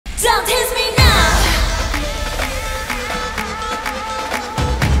Don't tease me now.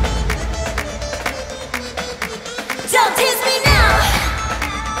 Don't tease me now.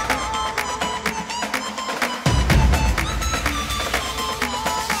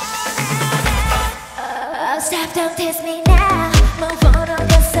 Stop, don't tease me now. Move on,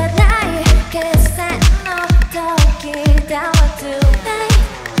 cause I know. Cause I know. Don't get down tonight.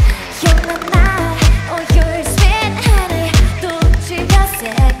 You're not mine, or you're sweet honey. Don't you just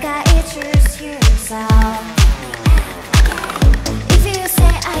say I choose yourself. If you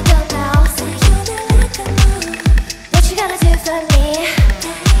say I don't know, what you gonna do for me?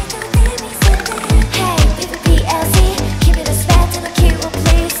 Hey, baby, PLC, give me the respect and the key, oh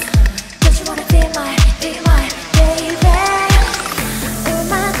please. Don't you wanna be my baby?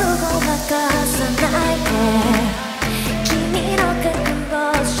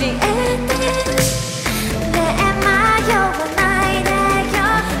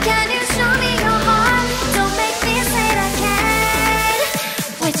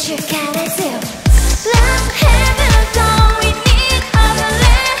 You gotta do love, heaven, all we need are the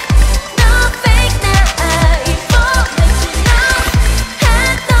land. No fake now, I won't let you know. I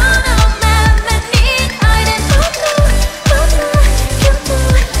don't know my need. I don't know, you do,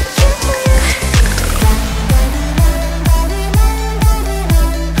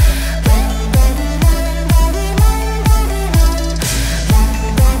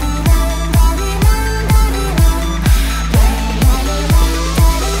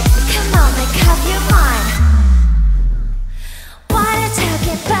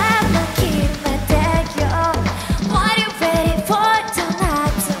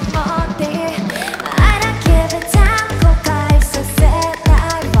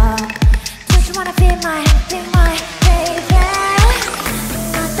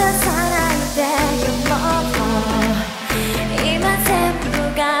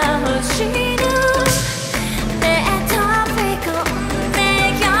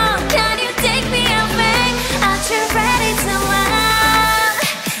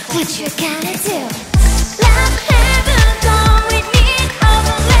 what you gotta do.